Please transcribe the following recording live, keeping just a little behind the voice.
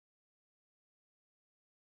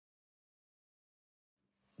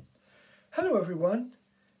Hello everyone,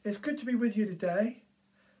 it's good to be with you today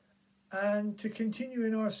and to continue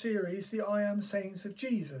in our series, The I Am Sayings of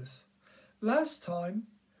Jesus. Last time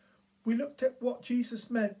we looked at what Jesus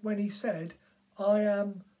meant when he said, I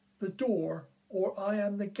am the door, or I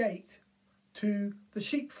am the gate to the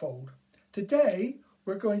sheepfold. Today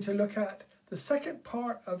we're going to look at the second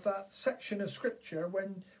part of that section of scripture,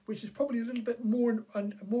 which is probably a little bit more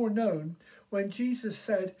known, when Jesus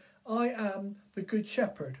said, I am the good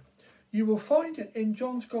shepherd. You will find it in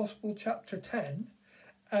John's Gospel chapter 10,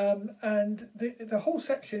 and the whole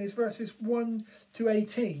section is verses 1 to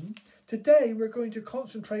 18. Today we're going to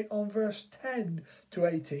concentrate on verse 10 to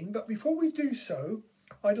 18, but before we do so,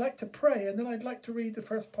 I'd like to pray, and then I'd like to read the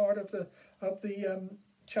first part of the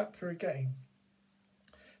chapter again.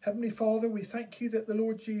 Heavenly Father, we thank you that the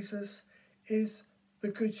Lord Jesus is the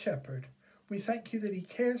Good Shepherd. We thank you that he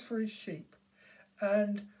cares for his sheep,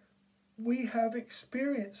 and we have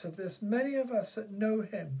experience of this, many of us that know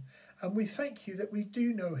him, and we thank you that we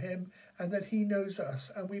do know him and that he knows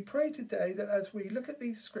us. And we pray today that as we look at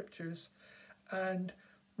these scriptures and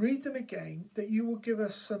read them again, that you will give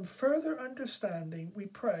us some further understanding. We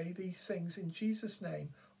pray these things in Jesus' name.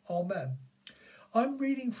 Amen. I'm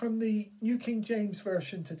reading from the New King James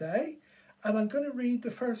Version today, and I'm going to read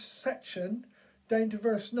the first section down to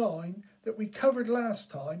verse 9 that we covered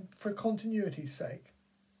last time for continuity's sake.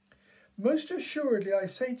 Most assuredly I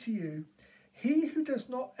say to you, he who does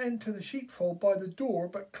not enter the sheepfold by the door,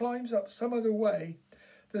 but climbs up some other way,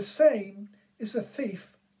 the same is a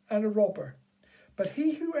thief and a robber. But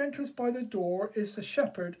he who enters by the door is the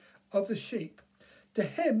shepherd of the sheep. To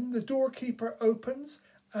him the doorkeeper opens,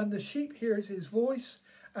 and the sheep hears his voice,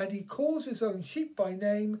 and he calls his own sheep by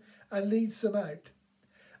name and leads them out.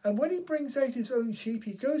 And when he brings out his own sheep,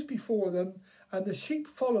 he goes before them, and the sheep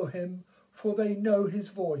follow him, for they know his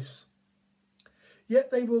voice. Yet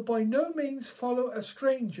they will by no means follow a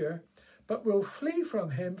stranger, but will flee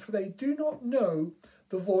from him, for they do not know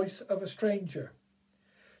the voice of a stranger.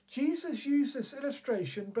 Jesus used this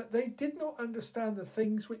illustration, but they did not understand the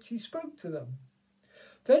things which he spoke to them.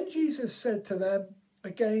 Then Jesus said to them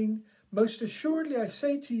again, most assuredly I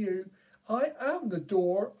say to you, I am the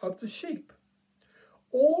door of the sheep.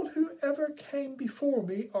 All who ever came before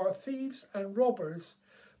me are thieves and robbers,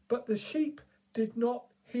 but the sheep did not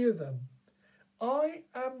hear them. I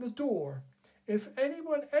am the door. If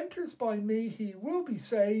anyone enters by me, he will be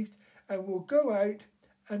saved and will go out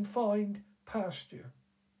and find pasture.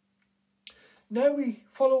 Now we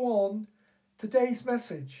follow on today's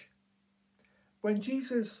message when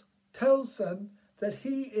Jesus tells them that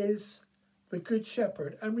he is the Good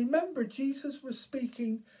Shepherd. And remember, Jesus was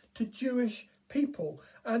speaking to Jewish people,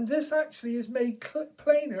 and this actually is made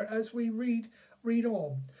plainer as we read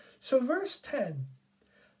on. So verse 10,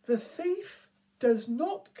 the thief does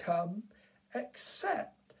not come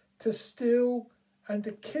except to steal and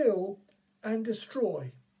to kill and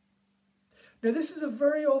destroy. Now this is a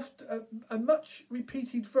very often, a much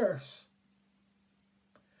repeated verse.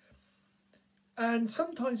 And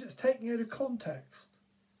sometimes it's taken out of context.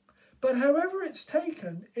 But however it's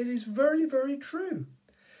taken, it is very, very true.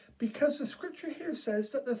 Because the scripture here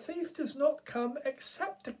says that the thief does not come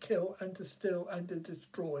except to kill and to steal and to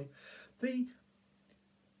destroy. The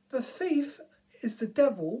thief is the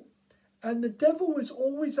devil, and the devil is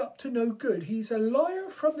always up to no good. He's a liar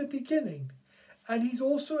from the beginning, and he's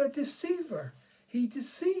also a deceiver. He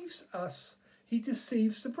deceives us. He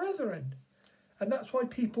deceives the brethren. And that's why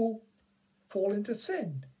people fall into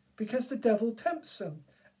sin, because the devil tempts them,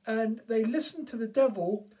 and they listen to the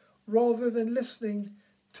devil rather than listening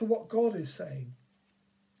to what God is saying.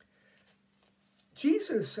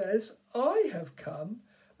 Jesus says, I have come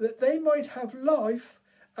that they might have life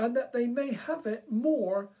and that they may have it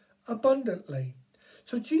more abundantly.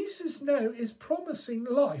 So Jesus now is promising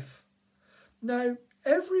life. Now,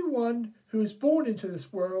 everyone who is born into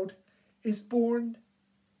this world is born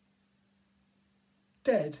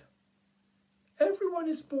dead. Everyone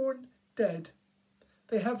is born dead.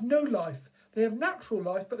 They have no life. They have natural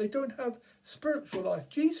life, but they don't have spiritual life.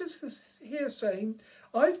 Jesus is here saying,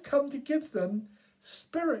 I've come to give them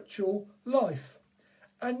spiritual life.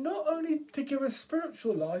 And not only to give us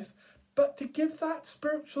spiritual life, but to give that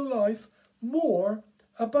spiritual life more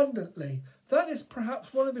abundantly. That is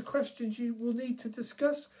perhaps one of the questions you will need to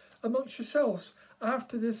discuss amongst yourselves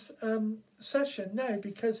after this session now,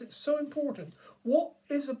 because it's so important. What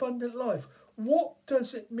is abundant life? What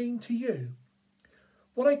does it mean to you?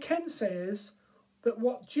 What I can say is that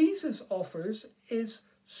what Jesus offers is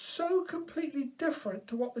so completely different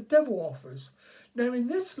to what the devil offers. Now, in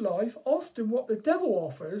this life, often what the devil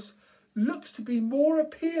offers looks to be more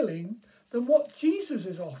appealing than what Jesus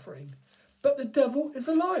is offering. but the devil is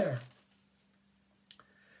a liar.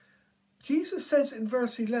 Jesus says in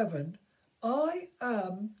verse 11, I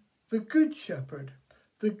am the good shepherd.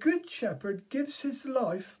 The good shepherd gives his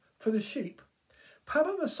life for the sheep. Pam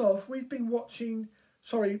and myself, we've been listening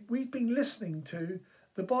to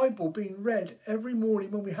the Bible being read every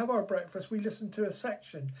morning when we have our breakfast. We listen to a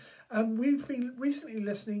section, and we've been recently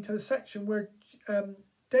listening to the section where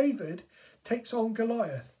David takes on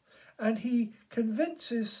Goliath, and he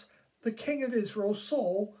convinces the king of Israel,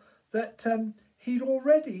 Saul, that he'd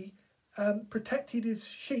already protected his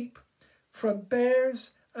sheep from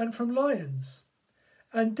bears and from lions.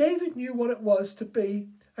 And David knew what it was to be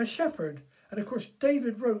a shepherd. And of course,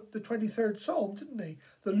 David wrote the 23rd Psalm, didn't he?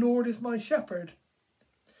 The Lord is my shepherd.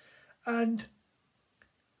 And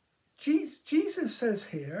Jesus says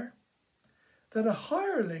here that a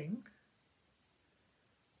hireling,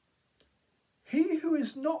 he who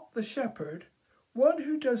is not the shepherd, one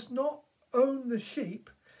who does not own the sheep,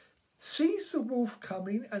 sees the wolf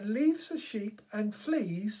coming and leaves the sheep and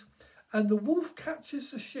flees, and the wolf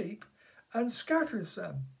catches the sheep and scatters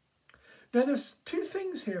them. Now there's two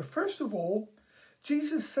things here. First of all,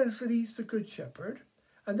 Jesus says that he's the good shepherd,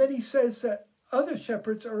 and then he says that other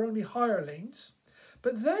shepherds are only hirelings,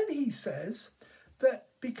 but then he says that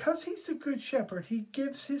because he's the good shepherd, he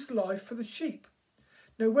gives his life for the sheep.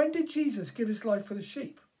 Now, when did Jesus give his life for the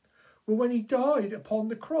sheep? Well, when he died upon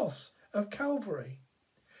the cross of Calvary.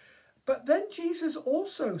 But then Jesus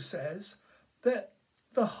also says that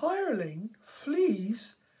the hireling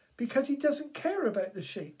flees because he doesn't care about the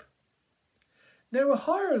sheep. Now, a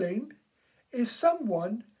hireling is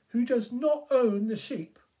someone who does not own the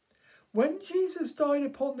sheep. When Jesus died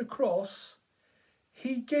upon the cross,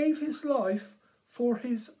 he gave his life for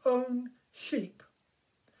his own sheep.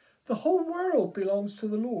 The whole world belongs to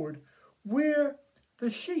the Lord. We're the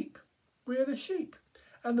sheep. We're the sheep.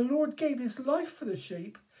 And the Lord gave his life for the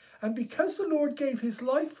sheep. And because the Lord gave his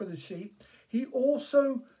life for the sheep, he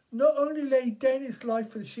also not only laid down his life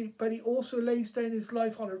for the sheep, but he also lays down his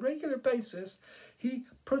life on a regular basis. He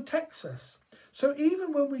protects us. So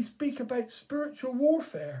even when we speak about spiritual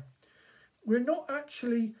warfare, we're not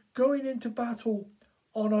actually going into battle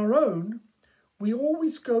on our own. We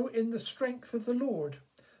always go in the strength of the Lord.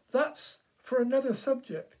 That's for another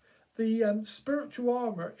subject. The spiritual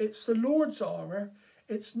armour, it's the Lord's armour.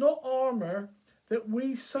 It's not armour that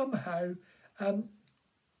we somehow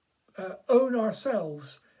own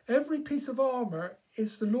ourselves. Every piece of armour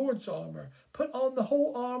is the Lord's armour. Put on the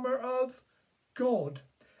whole armour of God.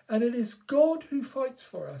 And it is God who fights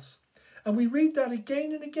for us. And we read that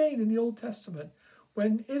again and again in the Old Testament.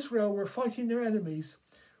 When Israel were fighting their enemies,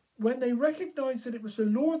 when they recognised that it was the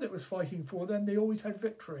Lord that was fighting for them, they always had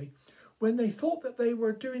victory. When they thought that they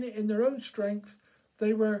were doing it in their own strength,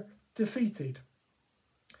 they were defeated.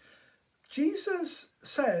 Jesus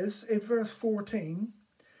says in verse 14,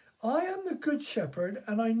 I am the good shepherd,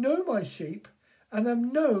 and I know my sheep, and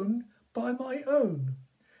am known by my own.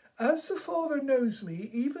 As the Father knows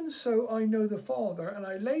me, even so I know the Father, and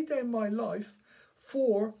I lay down my life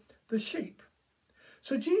for the sheep.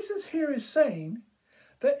 So Jesus here is saying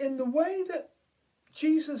that in the way that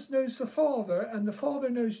Jesus knows the Father and the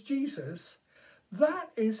Father knows Jesus,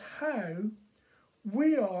 that is how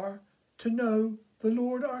we are to know the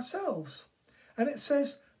Lord ourselves. And it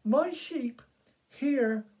says, my sheep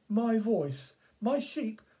hear my voice. My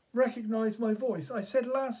sheep recognise my voice. I said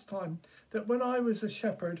last time that when I was a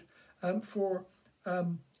shepherd for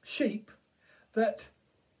sheep, that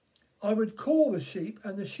I would call the sheep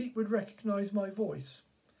and the sheep would recognise my voice.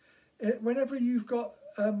 Whenever you've got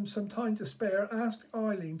some time to spare, ask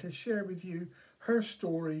Eileen to share with you her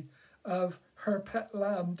story of her pet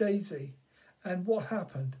lamb Daisy and what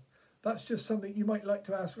happened. That's just something you might like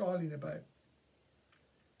to ask Eileen about.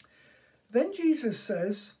 Then Jesus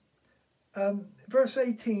says, verse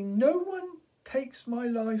 18, no one takes my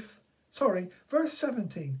life, verse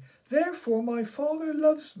 17, therefore my Father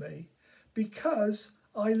loves me because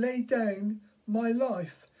I lay down my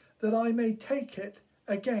life that I may take it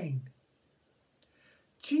again.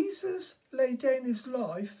 Jesus laid down his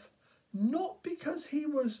life not because he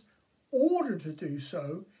was ordered to do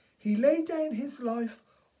so. He laid down his life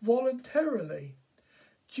voluntarily.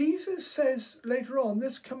 Jesus says later on,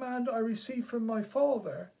 this command I received from my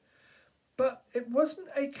Father, but it wasn't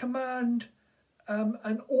a command,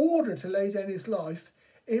 an order to lay down his life.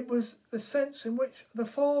 It was the sense in which the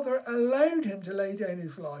Father allowed him to lay down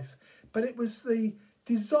his life, but it was the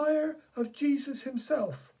desire of Jesus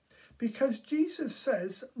himself. Because Jesus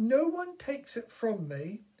says, no one takes it from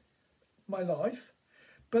me, my life,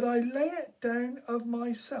 but I lay it down of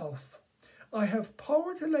myself. I have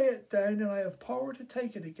power to lay it down and I have power to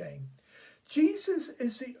take it again. Jesus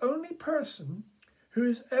is the only person who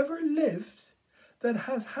has ever lived that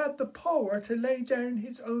has had the power to lay down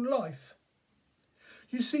his own life.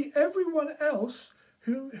 You see, everyone else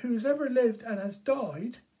who's ever lived and has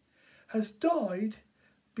died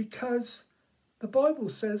because the Bible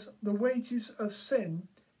says the wages of sin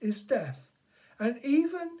is death. And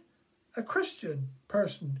even a Christian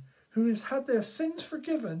person who has had their sins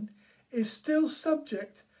forgiven is still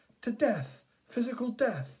subject to death, physical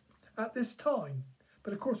death, at this time.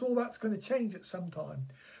 But of course, all that's going to change at some time.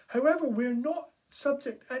 However, we're not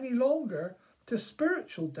subject any longer to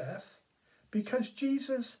spiritual death because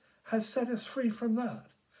Jesus has set us free from that.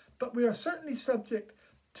 But we are certainly subject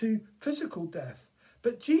to physical death.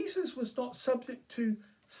 But Jesus was not subject to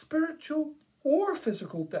spiritual or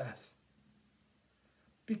physical death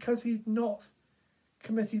because he'd not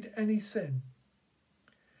committed any sin.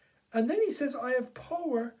 And then he says, I have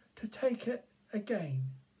power to take it again.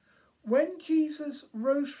 When Jesus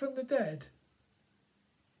rose from the dead,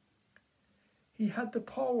 he had the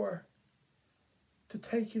power to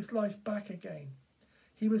take his life back again.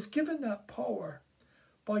 He was given that power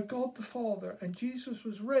by God the Father, and Jesus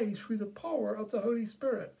was raised through the power of the Holy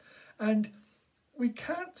Spirit. And we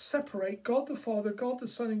can't separate God the Father, God the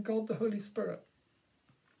Son, and God the Holy Spirit.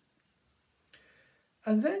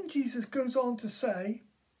 And then Jesus goes on to say,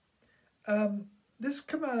 this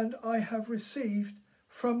command I have received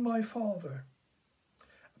from my Father.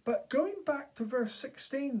 But going back to verse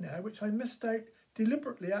 16 now, which I missed out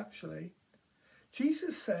deliberately actually,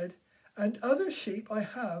 Jesus said, and other sheep I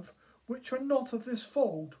have which are not of this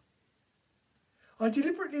fold. I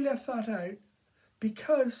deliberately left that out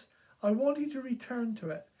because I wanted to return to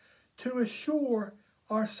it, to assure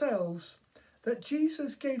ourselves that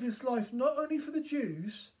Jesus gave his life not only for the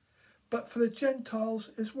Jews, but for the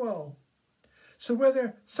Gentiles as well. So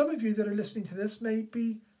whether some of you that are listening to this may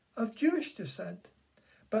be of Jewish descent,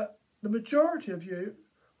 but the majority of you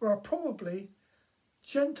are probably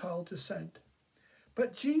Gentile descent.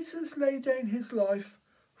 But Jesus laid down his life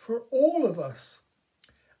for all of us.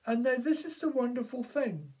 And now this is the wonderful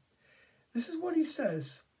thing. This is what he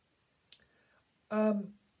says.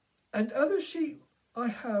 And other sheep I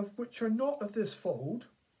have which are not of this fold,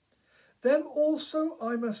 them also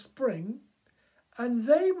I must bring, and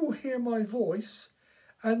they will hear my voice,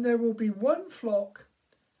 and there will be one flock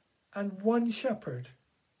and one shepherd.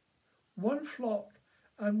 One flock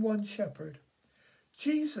and one shepherd.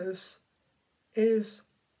 Jesus is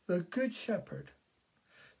the Good Shepherd.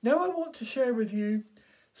 Now I want to share with you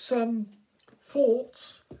some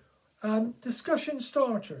thoughts, discussion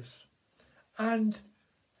starters. And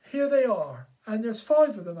here they are. And there's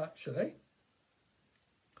 5 of them actually.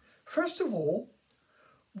 First of all,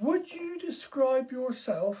 would you describe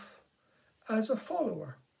yourself as a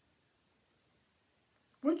follower?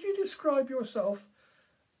 Would you describe yourself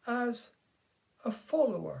as a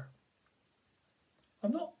follower?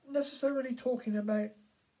 I'm not necessarily talking about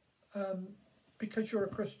because you're a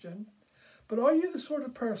Christian, but are you the sort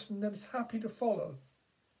of person that is happy to follow?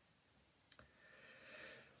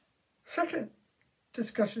 Second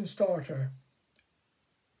discussion starter.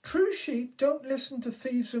 True sheep don't listen to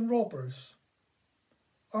thieves and robbers.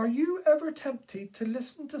 Are you ever tempted to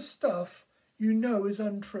listen to stuff you know is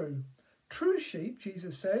untrue? True sheep,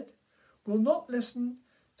 Jesus said, will not listen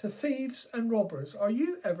to thieves and robbers. Are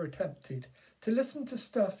you ever tempted to listen to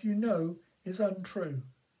stuff you know is untrue?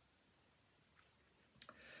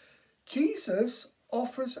 Jesus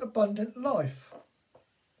offers abundant life.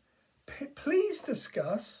 Please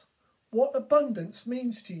discuss what abundance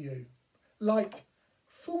means to you, like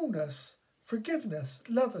fullness, forgiveness,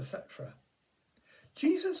 love, etc.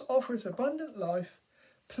 Jesus offers abundant life.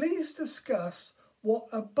 Please discuss what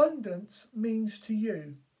abundance means to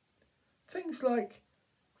you. Things like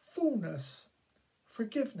fullness,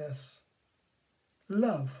 forgiveness,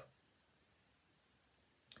 love.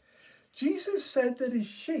 Jesus said that his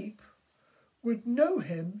sheep would know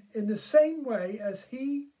him in the same way as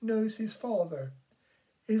he knows his Father.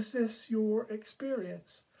 Is this your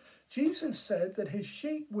experience? Jesus said that his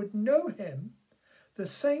sheep would know him the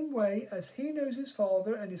same way as he knows his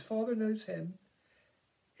Father and his Father knows him.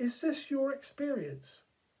 Is this your experience?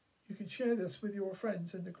 You can share this with your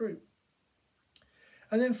friends in the group.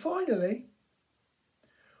 And then finally,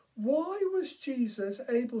 why was Jesus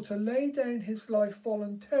able to lay down his life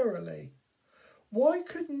voluntarily? Why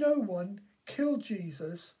could no one kill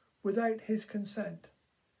Jesus without his consent?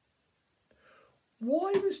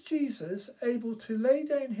 Why was Jesus able to lay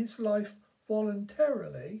down his life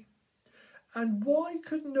voluntarily, and why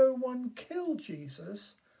could no one kill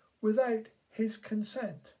Jesus without his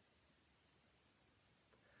consent?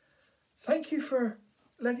 Thank you for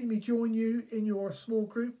letting me join you in your small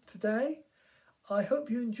group today. I hope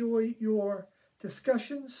you enjoy your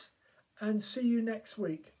discussions and see you next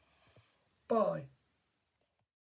week. Bye.